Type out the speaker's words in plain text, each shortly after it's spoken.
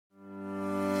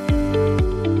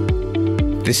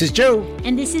This is Joe.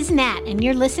 And this is Nat, and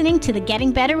you're listening to the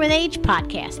Getting Better with Age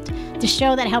podcast, the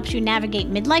show that helps you navigate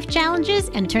midlife challenges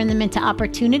and turn them into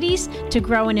opportunities to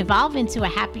grow and evolve into a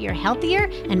happier, healthier,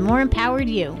 and more empowered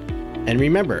you. And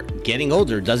remember, getting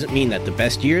older doesn't mean that the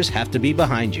best years have to be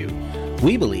behind you.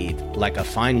 We believe, like a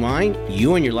fine wine,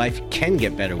 you and your life can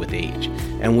get better with age.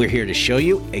 And we're here to show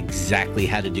you exactly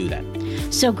how to do that.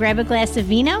 So grab a glass of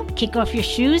vino, kick off your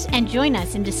shoes, and join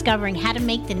us in discovering how to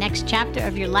make the next chapter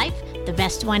of your life the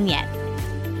best one yet.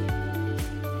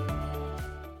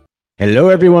 Hello,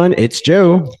 everyone. It's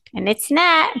Joe. And it's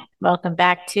Nat. Welcome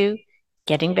back to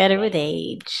Getting Better with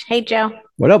Age. Hey, Joe.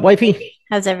 What up, wifey?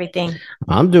 How's everything?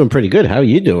 I'm doing pretty good. How are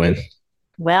you doing?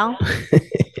 Well, I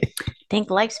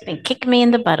think life's been kicking me in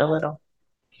the butt a little.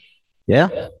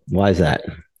 Yeah? Why is that?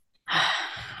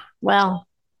 Well,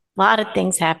 a lot of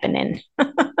things happening.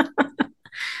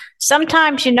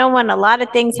 Sometimes, when a lot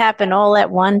of things happen all at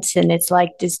once and it's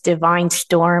like this divine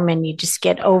storm and you just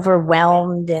get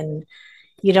overwhelmed and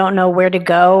you don't know where to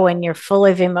go and you're full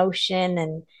of emotion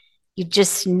and you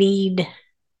just need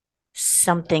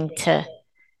something to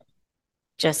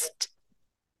just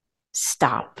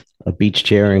stop. A beach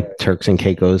chair and Turks and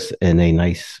Caicos and a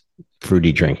nice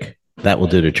fruity drink. That will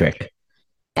do the trick.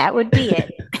 That would be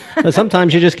it. But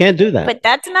sometimes you just can't do that. But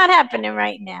that's not happening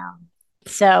right now.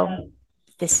 So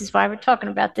this is why we're talking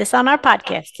about this on our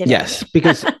podcast today. Yes,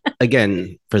 because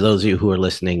again, for those of you who are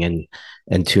listening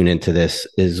and tune into this,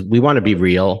 is we want to be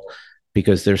real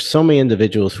because there's so many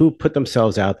individuals who put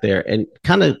themselves out there and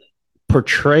kind of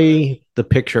portray the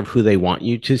picture of who they want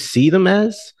you to see them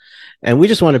as. And we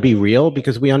just want to be real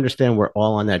because we understand we're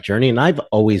all on that journey. And I've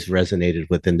always resonated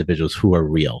with individuals who are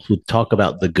real, who talk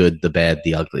about the good, the bad,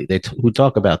 the ugly, who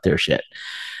talk about their shit.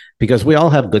 Because we all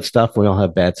have good stuff, we all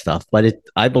have bad stuff, but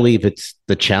I believe it's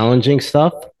the challenging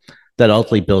stuff that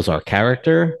ultimately builds our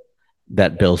character,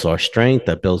 that builds our strength,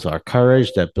 that builds our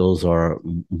courage, that builds our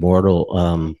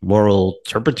moral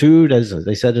turpitude, as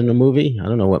they said in the movie. I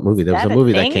don't know what movie. There was a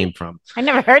movie that came from. I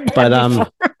never heard that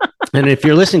before. And if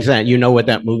you're listening to that, you know what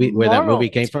that movie, where that movie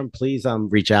came from. Please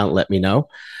reach out and let me know.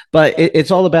 But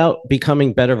it's all about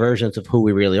becoming better versions of who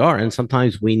we really are. And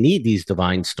sometimes we need these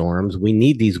divine storms. We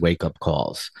need these wake up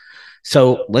calls.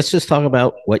 So let's just talk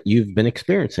about what you've been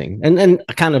experiencing. And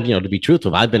kind of, to be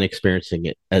truthful, I've been experiencing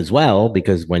it as well,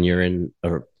 because when you're in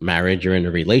a marriage or in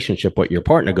a relationship, what your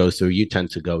partner goes through, you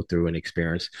tend to go through an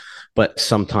experience. But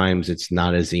sometimes it's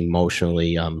not as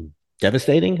emotionally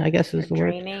devastating, I guess is the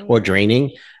word, or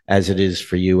draining as it is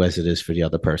for you, as it is for the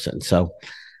other person. So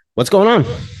what's going on?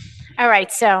 All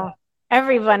right. So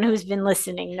everyone who's been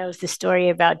listening knows the story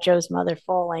about Joe's mother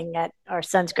falling at our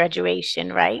son's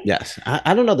graduation, right? Yes.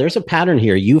 I don't know. There's a pattern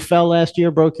here. You fell last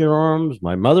year, broke your arms.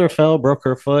 My mother fell, broke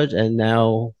her foot, and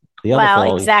now the other fell.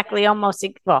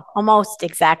 Almost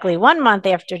exactly 1 month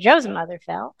after Joe's mother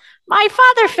fell, my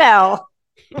father fell.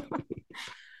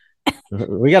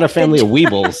 We got a family of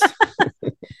weebles.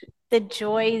 The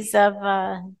joys of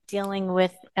dealing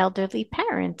with elderly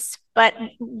parents. But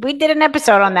we did an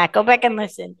episode on that. Go back and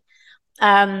listen.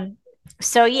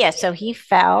 So he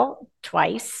fell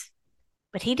twice,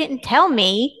 but he didn't tell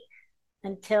me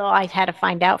until I had to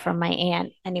find out from my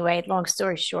aunt. Anyway, long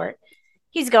story short,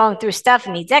 he's going through stuff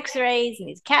and needs x-rays and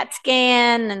needs CAT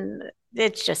scan, and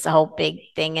it's just a whole big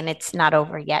thing, and it's not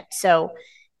over yet. So,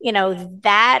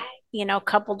 that,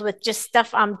 coupled with just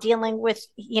stuff I'm dealing with,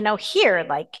 here,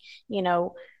 like,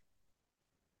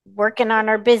 working on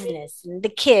our business and the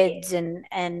kids and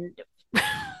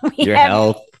your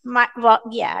health. I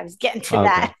was getting to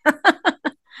that.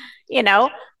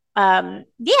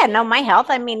 My health.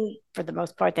 I mean, for the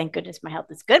most part, thank goodness my health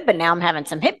is good. But now I'm having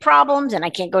some hip problems and I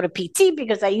can't go to PT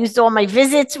because I used all my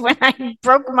visits when I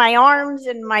broke my arms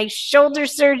and my shoulder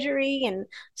surgery. And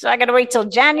so I got to wait till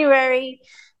January.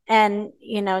 And,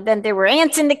 then there were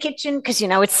ants in the kitchen because,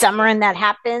 it's summer and that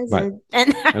happens. Right.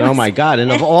 And oh my God.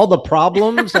 And of all the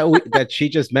problems that she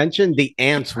just mentioned, the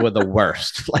ants were the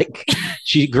worst. Like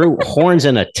she grew horns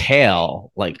and a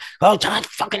tail, like, oh, God,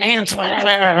 fucking ants, whatever.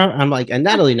 I'm like, and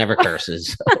Natalie never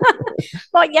curses.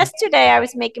 Well, yesterday I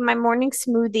was making my morning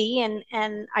smoothie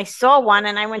and I saw one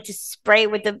and I went to spray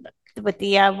with the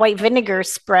white vinegar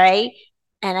spray.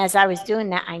 And as I was doing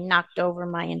that, I knocked over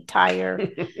my entire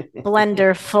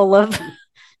blender full of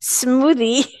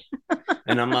smoothie.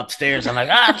 And I'm upstairs. I'm like,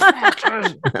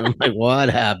 and I'm like, what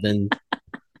happened?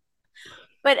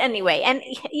 But anyway, and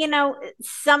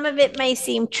some of it may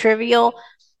seem trivial,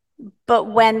 but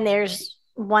when there's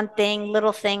one thing,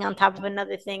 little thing on top of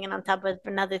another thing and on top of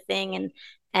another thing, and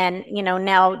And,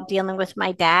 now dealing with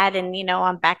my dad, and,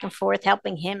 I'm back and forth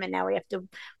helping him. And now we have to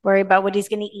worry about what he's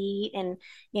going to eat, and,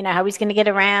 how he's going to get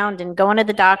around, and going to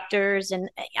the doctors. And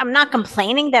I'm not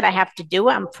complaining that I have to do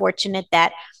it. I'm fortunate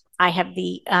that I have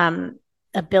the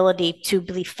ability to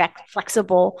be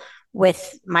flexible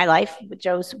with my life, with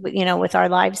Joe's, with our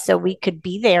lives, so we could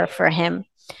be there for him.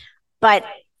 But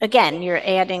again, you're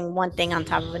adding one thing on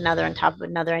top of another, on top of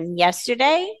another. And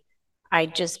yesterday, I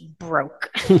just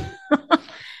broke.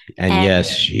 And yes,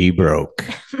 she broke.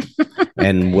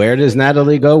 And where does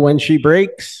Natalie go when she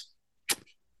breaks?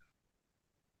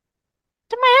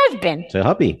 To my husband. To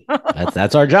hubby.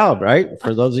 That's our job, right?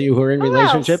 For those of you who are in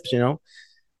relationships,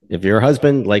 if your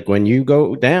husband, like when you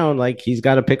go down, like he's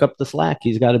got to pick up the slack.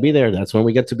 He's got to be there. That's when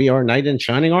we get to be our knight in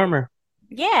shining armor.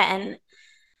 Yeah. And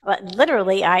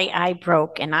literally, I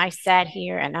broke, and I sat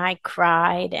here and I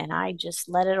cried, and I just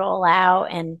let it all out.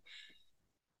 And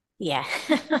yeah.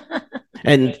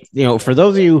 And for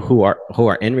those of you who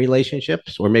are in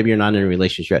relationships, or maybe you're not in a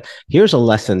relationship, here's a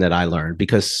lesson that I learned,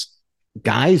 because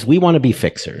guys, we want to be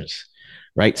fixers,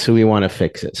 right? So we want to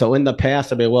fix it. So in the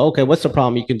past, I'd be, well, okay, what's the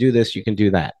problem? You can do this, you can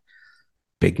do that.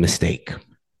 Big mistake.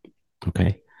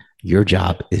 Okay. Your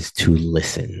job is to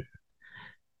listen,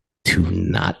 to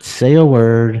not say a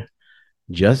word,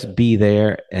 just be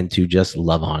there, and to just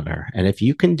love on her. And if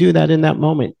you can do that in that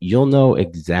moment, you'll know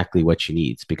exactly what she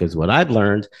needs. Because what I've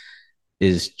learned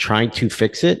is trying to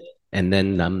fix it, and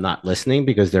then I'm not listening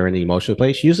because they're in the emotional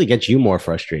place, usually gets you more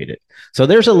frustrated. So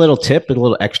there's a little tip, a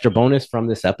little extra bonus from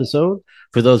this episode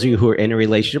for those of you who are in a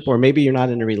relationship, or maybe you're not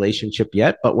in a relationship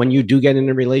yet, but when you do get in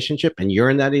a relationship and you're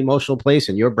in that emotional place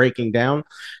and you're breaking down,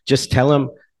 just tell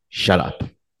them, shut up.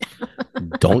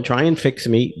 Don't try and fix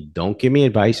me. Don't give me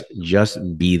advice. Just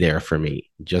be there for me.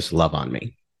 Just love on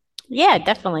me. Yeah,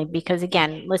 definitely. Because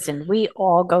again, listen, we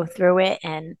all go through it,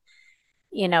 and,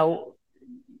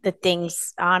 the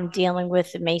things I'm dealing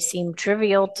with, it may seem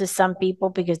trivial to some people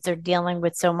because they're dealing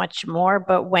with so much more.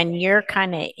 But when you're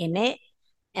kind of in it,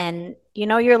 and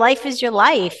your life is your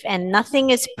life, and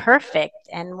nothing is perfect.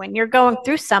 And when you're going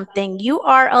through something, you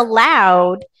are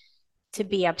allowed to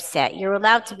be upset. You're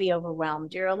allowed to be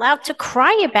overwhelmed. You're allowed to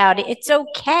cry about it. It's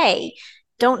okay.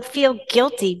 Don't feel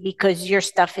guilty because your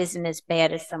stuff isn't as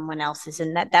bad as someone else's.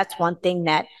 And that's one thing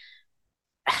that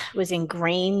was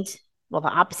ingrained. Well, the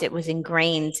opposite was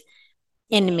ingrained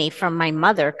in me from my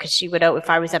mother, because she would, if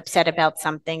I was upset about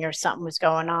something or something was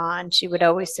going on, she would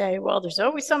always say, well, there's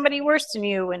always somebody worse than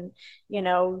you. And,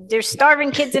 there's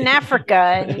starving kids in Africa,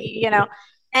 and,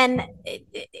 and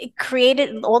it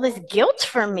created all this guilt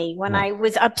for me when I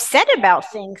was upset about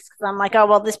things. Because I'm like, oh,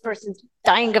 well, this person's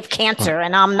dying of cancer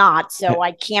and I'm not. So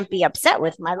I can't be upset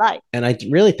with my life. And I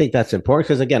really think that's important,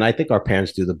 because, again, I think our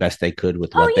parents do the best they could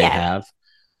with what they have.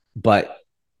 But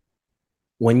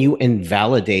when you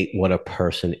invalidate what a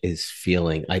person is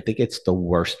feeling, I think it's the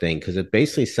worst thing, because it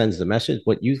basically sends the message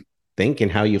what you think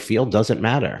and how you feel doesn't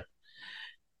matter.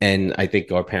 And I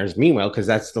think our parents, meanwhile, because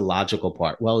that's the logical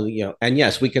part. Well, and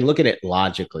yes, we can look at it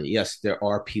logically. Yes, there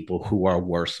are people who are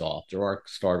worse off. There are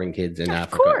starving kids in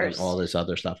Africa and all this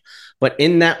other stuff. But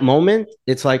in that moment,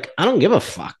 it's like, I don't give a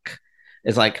fuck.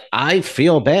 It's like, I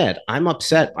feel bad. I'm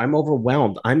upset. I'm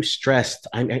overwhelmed. I'm stressed.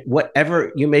 I'm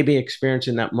whatever you may be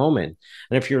experiencing in that moment.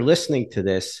 And if you're listening to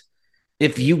this,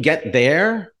 if you get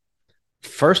there,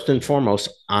 first and foremost,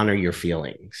 honor your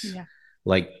feelings. Yeah.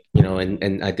 Like,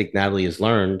 and I think Natalie has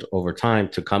learned over time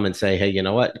to come and say, hey, you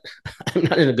know what? I'm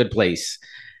not in a good place.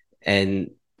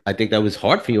 And I think that was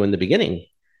hard for you in the beginning,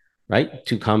 right?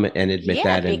 To come and admit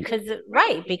that.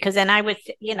 Because then I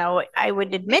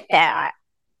would admit that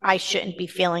I shouldn't be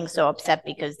feeling so upset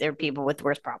because there are people with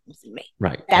worse problems than me.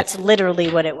 Right. That's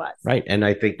literally what it was. Right. And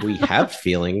I think we have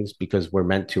feelings because we're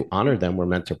meant to honor them. We're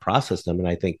meant to process them. And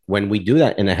I think when we do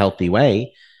that in a healthy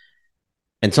way,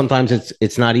 and sometimes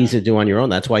it's not easy to do on your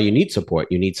own. That's why you need support.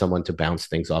 You need someone to bounce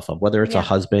things off of, whether it's a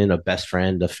husband, a best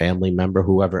friend, a family member,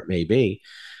 whoever it may be.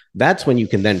 That's when you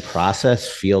can then process,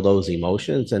 feel those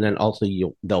emotions, and then also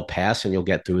they'll pass and you'll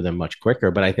get through them much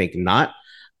quicker. But I think not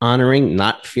honoring,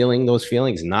 not feeling those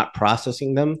feelings, not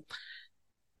processing them,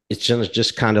 it's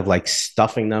just kind of like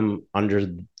stuffing them under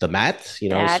the mat,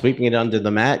 sweeping it under the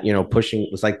mat,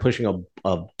 it's like pushing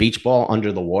a beach ball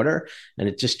under the water. And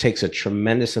it just takes a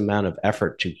tremendous amount of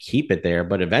effort to keep it there.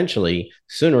 But eventually,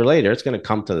 sooner or later, it's going to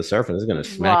come to the surface. It's going to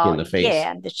smack you in the face.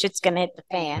 Yeah, the shit's going to hit the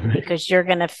fan because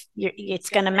it's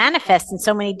going to manifest in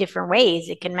so many different ways.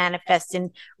 It can manifest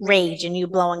in rage and you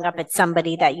blowing up at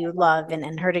somebody that you love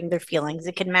and hurting their feelings.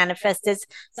 It can manifest as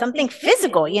something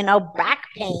physical, back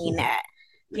pain,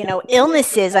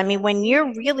 illnesses. I mean, when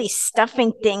you're really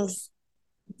stuffing things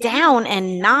down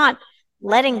and not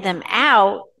letting them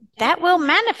out, that will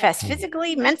manifest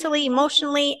physically, mentally,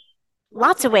 emotionally,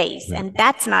 lots of ways. And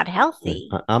that's not healthy.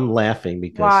 I'm laughing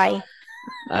because Why?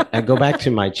 I go back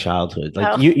to my childhood.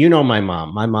 Like you know my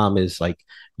mom. My mom is like,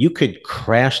 you could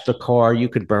crash the car, you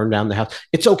could burn down the house.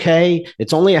 It's okay.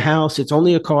 It's only a house. It's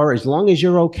only a car. As long as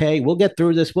you're okay, we'll get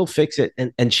through this. We'll fix it.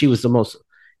 And she was the most,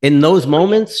 in those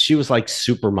moments, she was like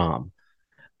super mom.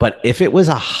 But if it was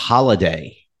a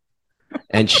holiday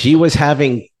and she was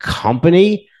having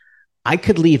company, I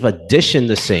could leave a dish in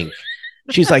the sink.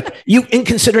 She's like, you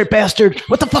inconsiderate bastard.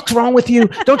 What the fuck's wrong with you?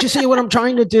 Don't you see what I'm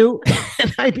trying to do?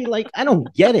 And I'd be like, I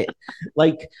don't get it.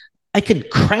 Like, I could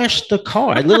crash the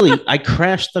car. I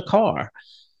crashed the car.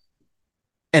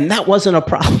 And that wasn't a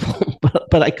problem.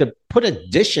 But I could put a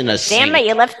dish in a sink. Damn it,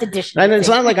 you left the dish. And it's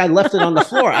not like I left it on the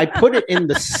floor. I put it in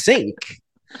the sink.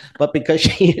 But because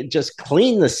she had just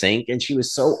cleaned the sink and she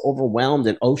was so overwhelmed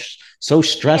and so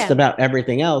stressed about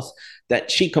everything else that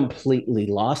she completely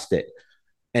lost it.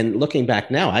 And looking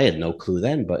back now, I had no clue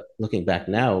then, but looking back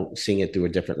now, seeing it through a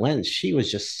different lens, she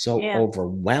was just so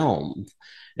overwhelmed.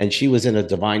 And she was in a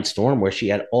divine storm where she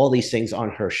had all these things on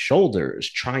her shoulders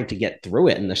trying to get through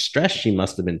it. And the stress she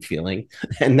must have been feeling.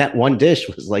 And that one dish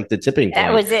was like the tipping point.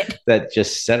 That was it. That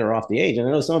just set her off the edge. And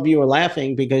I know some of you are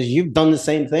laughing because you've done the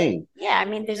same thing. Yeah. I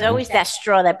mean, there's always that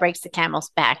straw that breaks the camel's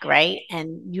back, right?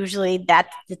 And usually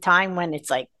that's the time when it's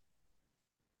like,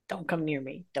 don't come near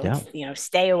me. Don't,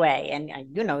 stay away. And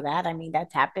you know that. I mean,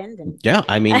 that's happened. And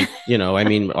I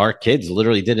mean, our kids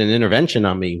literally did an intervention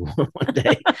on me one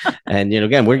day. And,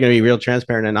 again, we're going to be real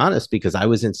transparent and honest because I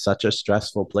was in such a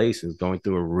stressful place and going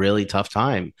through a really tough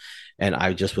time. And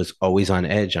I just was always on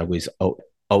edge. I was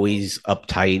always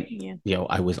uptight.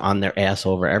 I was on their ass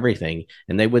over everything.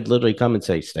 And they would literally come and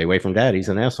say, stay away from dad. He's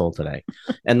an asshole today.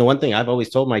 And the one thing I've always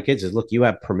told my kids is, look, you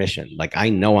have permission. Like, I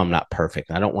know I'm not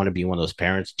perfect. I don't want to be one of those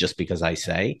parents just because I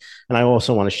say. And I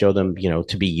also want to show them,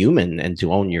 to be human and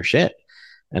to own your shit.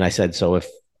 And I said, so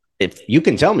if you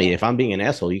can tell me if I'm being an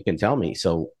asshole, you can tell me.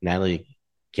 So Natalie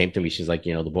came to me. She's like,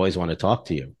 the boys want to talk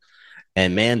to you.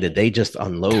 And man, did they just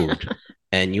unload.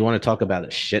 And you want to talk about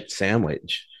a shit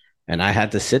sandwich. And I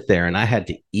had to sit there and I had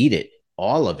to eat it,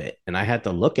 all of it. And I had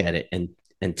to look at it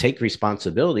and take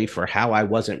responsibility for how I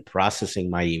wasn't processing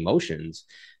my emotions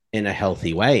in a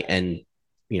healthy way. And,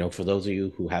 for those of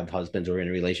you who have husbands or in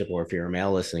a relationship, or if you're a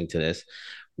male listening to this,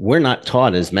 we're not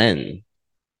taught as men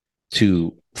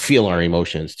to feel our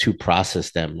emotions, to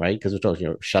process them, right? Because we're told,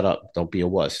 shut up, don't be a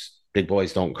wuss. Big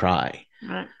boys don't cry.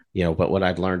 Right. But what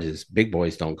I've learned is big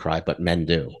boys don't cry, but men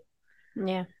do.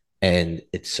 Yeah. And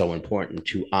it's so important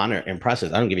to honor and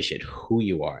process. I don't give a shit who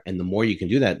you are. And the more you can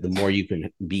do that, the more you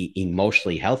can be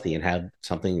emotionally healthy and have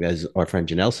something, as our friend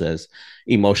Janelle says,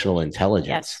 emotional intelligence.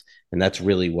 Yes. And that's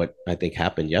really what I think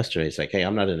happened yesterday. It's like, hey,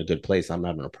 I'm not in a good place. I'm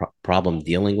having a problem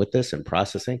dealing with this and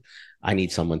processing. I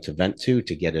need someone to vent to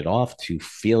get it off, to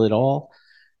feel it all,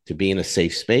 to be in a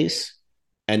safe space.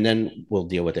 And then we'll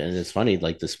deal with it. And it's funny,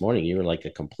 like this morning, you were like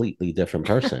a completely different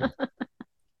person.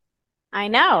 I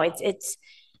know. It's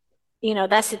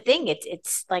that's the thing.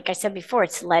 It's like I said before,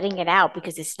 it's letting it out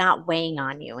because it's not weighing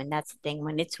on you. And that's the thing.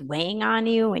 When it's weighing on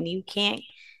you and you can't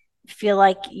feel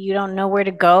like you don't know where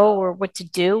to go or what to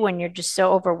do, when you're just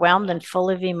so overwhelmed and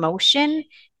full of emotion,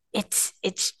 it's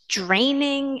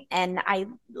draining. And I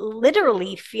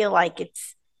literally feel like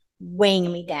it's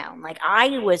weighing me down. Like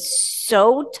I was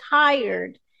so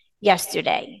tired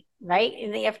yesterday, right?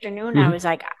 In the afternoon, I was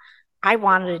like, I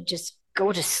wanted to just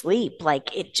go to sleep.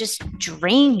 Like it just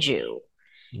drained you.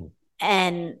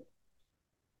 But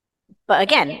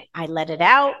again, I let it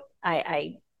out.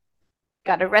 I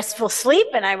got a restful sleep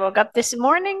and I woke up this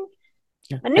morning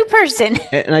a new person.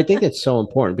 And I think it's so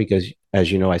important because,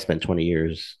 as you know, I spent 20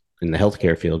 years in the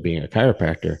healthcare field being a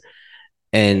chiropractor.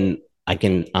 And I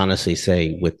can honestly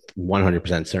say with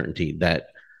 100% certainty that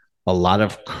a lot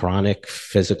of chronic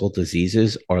physical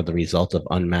diseases are the result of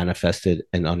unmanifested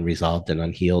and unresolved and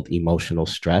unhealed emotional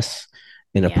stress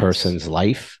in a person's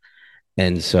life.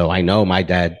 And so I know my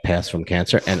dad passed from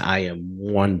cancer, and I am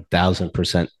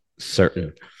 1000%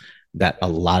 certain that a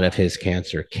lot of his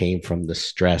cancer came from the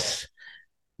stress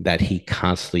that he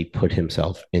constantly put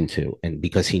himself into. And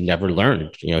because he never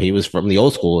learned, he was from the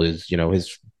old school,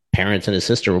 his parents and his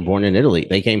sister were born in Italy.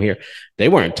 They came here. They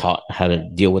weren't taught how to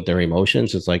deal with their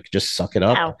emotions. It's like, just suck it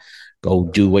up. Wow. Go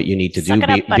do what you need to do.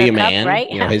 Be a man. Right?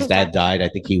 His dad died. I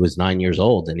think he was 9 years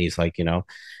old. And he's like,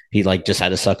 he like just had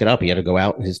to suck it up. He had to go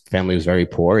out. His family was very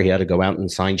poor. He had to go out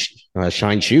and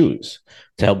shine shoes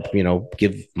to help,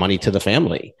 give money to the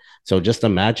family. So just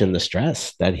imagine the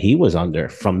stress that he was under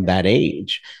from that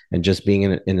age and just being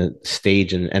in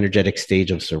an energetic stage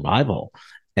of survival.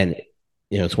 And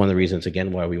it's one of the reasons,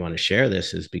 again, why we want to share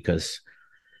this is because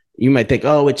you might think,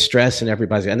 oh, it's stress and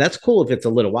everybody's, and that's cool if it's a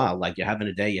little while, like you're having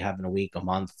a day, you're having a week, a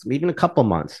month, even a couple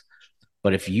months.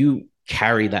 But if you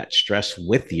carry that stress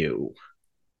with you,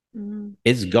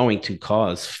 it's going to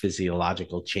cause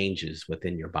physiological changes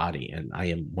within your body. And I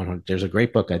am 100. There's a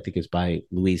great book, I think it's by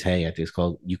Louise Hay. I think it's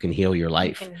called You Can Heal Your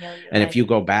Life. And if you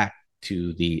go back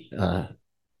to the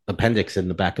appendix in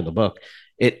the back of the book,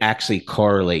 it actually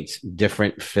correlates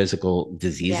different physical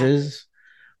diseases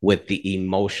with the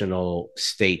emotional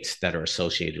states that are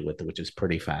associated with it, which is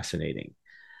pretty fascinating.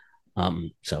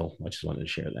 So I just wanted to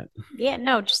share that. Yeah,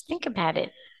 no, just think about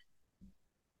it.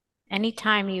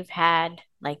 Anytime you've had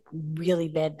like really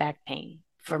bad back pain,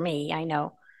 for me, I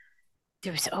know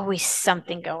there was always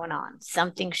something going on,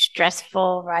 something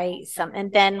stressful, right?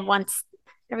 And then once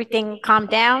everything calmed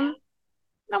down,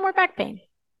 no more back pain.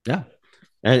 Yeah.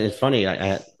 And it's funny.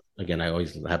 I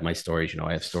always have my stories,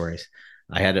 I have stories.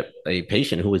 I had a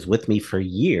patient who was with me for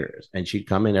years, and she'd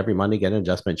come in every Monday, get an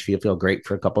adjustment. She'd feel great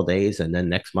for a couple of days. And then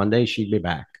next Monday she'd be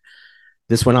back.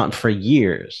 This went on for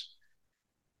years.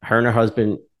 Her and her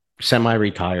husband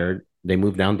semi-retired. They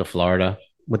moved down to Florida.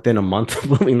 Within a month of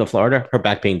moving to Florida, her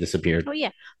back pain disappeared. Oh,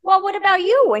 yeah. Well, what about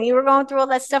you when you were going through all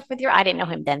that stuff with I didn't know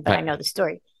him then, but I know the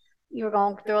story. You were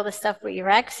going through all the stuff with your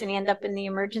ex and you end up in the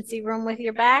emergency room with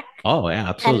your back. Oh, yeah,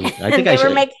 absolutely. I think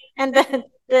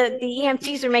the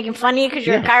EMTs were making fun of you because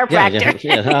you're a chiropractor.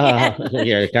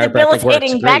 Yeah,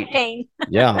 debilitating back pain.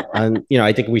 Yeah. And,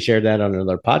 I think we shared that on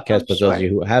another podcast, but those of you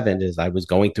who haven't, is I was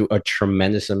going through a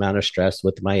tremendous amount of stress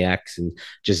with my ex and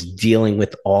just dealing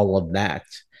with all of that.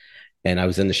 And I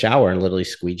was in the shower and literally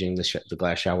squeegeeing the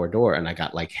glass shower door. And I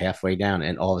got like halfway down,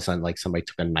 and all of a sudden, like somebody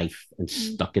took a knife and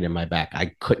stuck it in my back.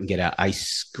 I couldn't get out. I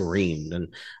screamed,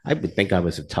 and I would think I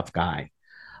was a tough guy.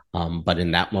 But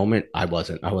in that moment, I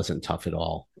wasn't tough at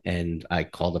all. And I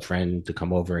called a friend to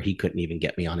come over. He couldn't even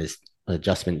get me on his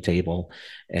adjustment table.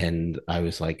 And I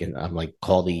was like, and I'm like,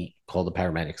 call the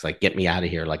paramedics, like, get me out of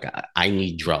here. Like, I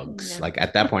need drugs. Yeah. Like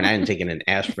at that point, I hadn't taken an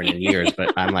aspirin in years,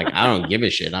 but I'm like, I don't give a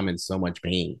shit. I'm in so much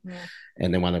pain. Yeah.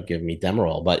 And they wound up giving me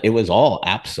Demerol, but it was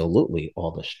absolutely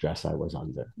all the stress I was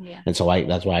under. Yeah. And so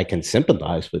that's why I can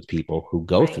sympathize with people who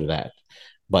go through that.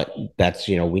 But that's,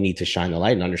 we need to shine the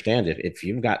light and understand if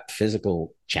you've got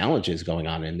physical challenges going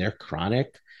on and they're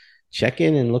chronic, check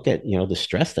in and look at, the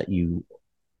stress that you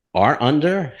are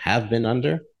under, have been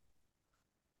under.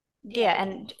 Yeah.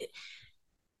 And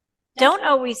don't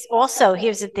always, also,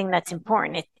 here's the thing that's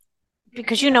important,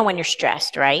 because when you're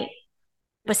stressed, right?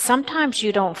 But sometimes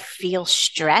you don't feel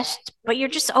stressed, but you're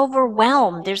just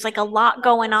overwhelmed. There's like a lot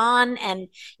going on and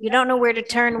you don't know where to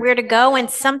turn, where to go. And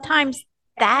sometimes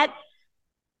that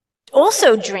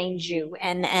also drains you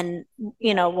and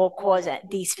will cause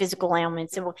these physical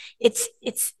ailments. And it's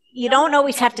you don't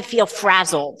always have to feel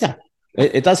frazzled. Yeah.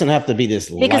 It doesn't have to be this.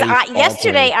 Because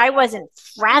yesterday I wasn't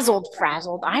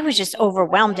frazzled. I was just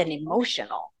overwhelmed and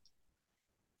emotional.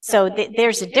 So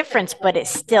there's a difference, but it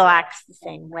still acts the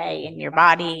same way in your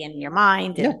body and your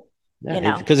mind.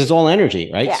 And, because it's all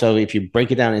energy, right? Yeah. So if you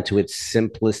break it down into its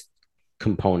simplest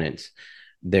components,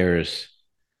 there's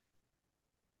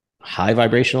high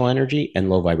vibrational energy and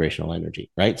low vibrational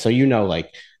energy, right? So,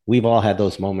 like we've all had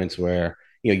those moments where,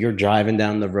 you're driving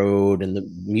down the road and the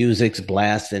music's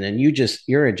blasting and you're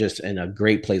just in a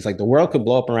great place. Like the world could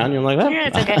blow up around you. I'm like,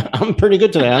 it's okay. I'm pretty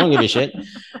good today. I don't give a shit.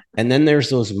 And then there's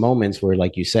those moments where,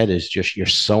 like you said, is just, you're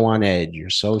so on edge. You're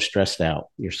so stressed out.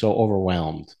 You're so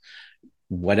overwhelmed.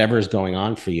 Whatever is going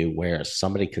on for you, where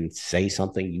somebody can say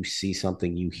something, you see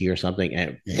something, you hear something,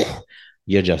 and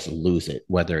you just lose it,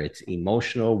 whether it's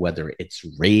emotional, whether it's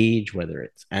rage, whether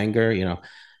it's anger.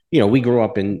 We grew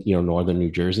up in, northern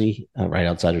New Jersey, right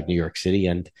outside of New York City.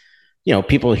 And,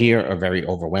 people here are very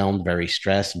overwhelmed, very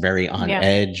stressed, very on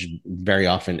edge, very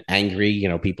often angry.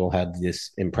 People have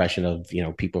this impression of,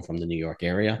 people from the New York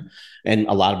area, and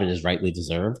a lot of it is rightly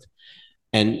deserved.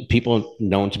 And people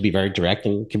known to be very direct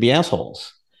and can be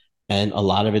assholes. And a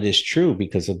lot of it is true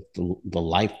because of the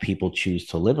life people choose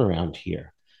to live around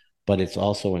here. But it's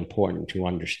also important to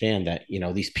understand that,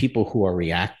 these people who are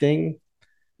reacting,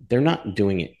 they're not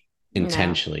doing it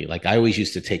intentionally. No. Like I always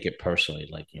used to take it personally,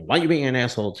 like, why are you being an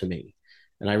asshole to me?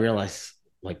 And I realized,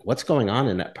 like, what's going on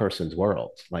in that person's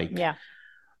world? Like, I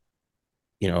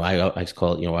just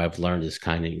call it, I've learned is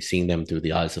kind of seeing them through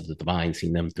the eyes of the divine,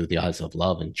 seeing them through the eyes of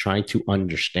love, and trying to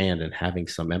understand and having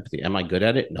some empathy. Am I good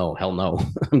at it? No, hell no.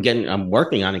 I'm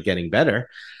working on it, getting better.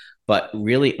 But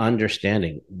really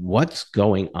understanding what's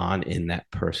going on in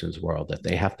that person's world, that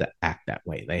they have to act that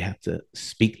way. They have to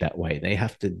speak that way. They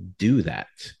have to do that.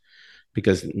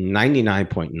 Because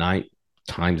 99.9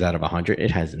 times out of 100,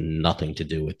 it has nothing to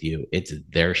do with you. It's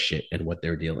their shit and what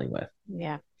they're dealing with.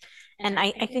 Yeah. And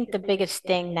I think the biggest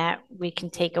thing that we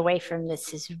can take away from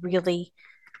this is really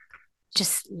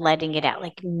just letting it out,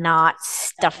 like not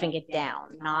stuffing it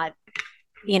down, not,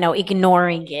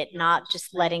 ignoring it, not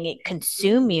just letting it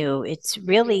consume you. It's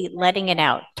really letting it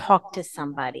out. Talk to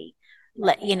somebody.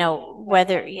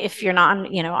 Whether if you're not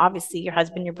on, obviously your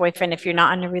husband, your boyfriend, if you're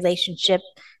not in a relationship,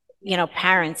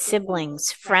 parents,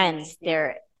 siblings, friends,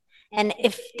 and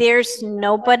if there's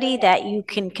nobody that you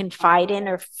can confide in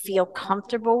or feel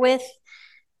comfortable with,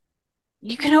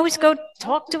 you can always go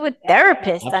talk to a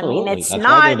therapist. Absolutely. I mean, it's That's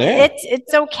not,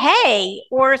 it's okay.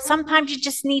 Or sometimes you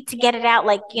just need to get it out,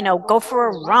 like, go for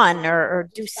a run or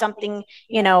do something,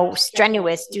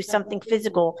 strenuous, do something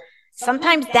physical.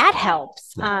 Sometimes that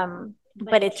helps.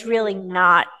 But it's really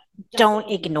not, don't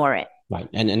ignore it. Right.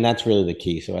 And that's really the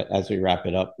key. So as we wrap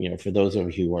it up, for those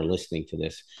of you who are listening to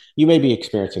this, you may be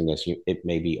experiencing this. It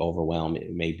may be overwhelm.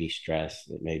 It may be stress.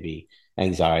 It may be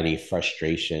anxiety,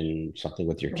 frustration, something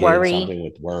with your kids, Worry. something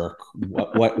with work,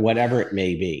 whatever it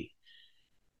may be.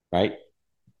 Right.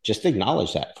 Just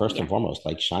acknowledge that first and foremost,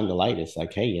 like shine the light. It's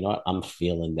like, hey, you know what? I'm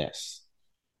feeling this.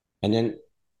 And then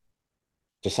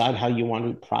decide how you want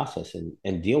to process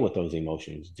and deal with those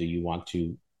emotions. Do you want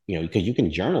to, because you can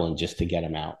journal and just to get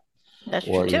them out. That's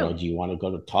or true too. Do you want to go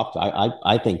to talk to,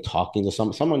 I think talking to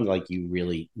someone like you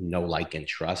really know, like, and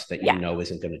trust, that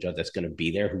isn't going to judge, that's going to be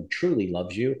there, who truly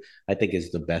loves you, I think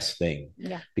is the best thing.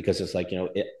 Because it's like,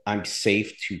 I'm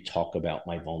safe to talk about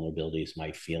my vulnerabilities,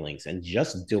 my feelings, and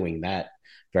just doing that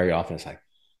very often, it's like,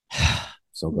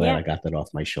 so glad I got that off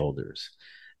my shoulders.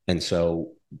 And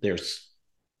so there's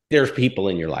people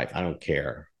in your life, I don't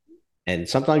care. And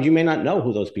sometimes you may not know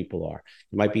who those people are.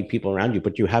 It might be people around you,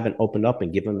 but you haven't opened up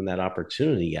and given them that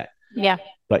opportunity yet. Yeah.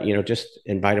 But, just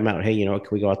invite them out. Hey, can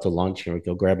we go out to lunch?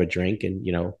 Go grab a drink and,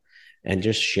 and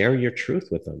just share your truth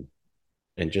with them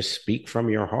and just speak from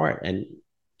your heart. And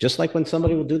just like when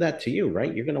somebody will do that to you,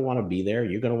 right? You're going to want to be there.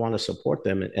 You're going to want to support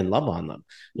them and love on them.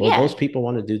 Well, those people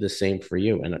want to do the same for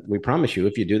you. And we promise you,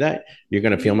 if you do that, you're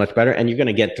going to feel much better and you're going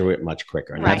to get through it much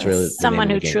quicker. And that's really someone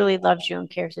who truly loves you and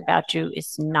cares about you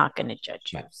is not going to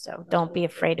judge you. Right. So don't be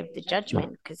afraid of the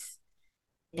judgment, because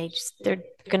they're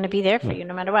going to be there for you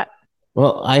no matter what.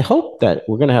 Well, I hope that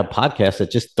we're going to have podcasts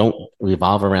that just don't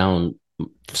revolve around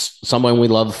someone we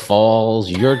love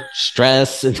falls, your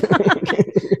stress.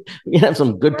 We have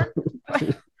some good.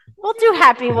 We'll do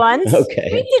happy ones. Okay.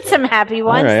 We did some happy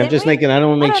ones. All right. I'm just making, I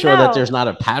don't want to make sure that there's not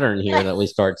a pattern here that we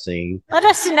start seeing. Let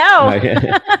us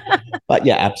know. But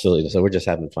yeah, absolutely. So we're just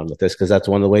having fun with this because that's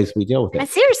one of the ways we deal with it. And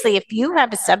seriously, if you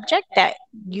have a subject that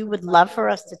you would love for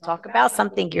us to talk about,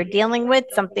 something you're dealing with,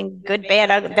 something good,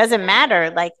 bad, ugly, doesn't matter.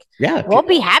 Like, we'll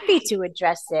be happy to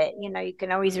address it. You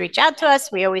can always reach out to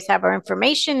us. We always have our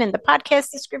information in the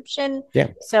podcast description. Yeah.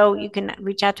 So you can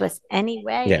reach out to us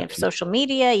anyway. Yeah. Social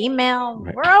media, email.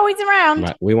 Right. We're always around.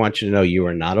 Right. We want you to know you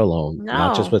are not alone. No.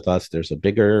 Not just with us. There's a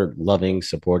bigger, loving,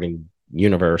 supporting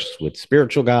universe with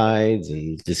spiritual guides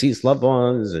and deceased loved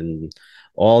ones and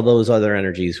all those other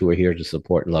energies who are here to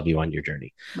support and love you on your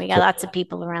journey. We got lots of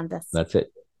people around us. That's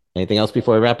it. Anything else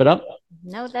before we wrap it up?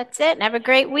 No, that's it. Have a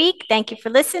great week. Thank you for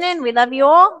listening. We love you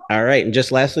all. All right. And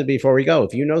just lastly, before we go,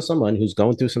 if you know someone who's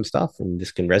going through some stuff and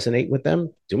this can resonate with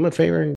them, do them a favor and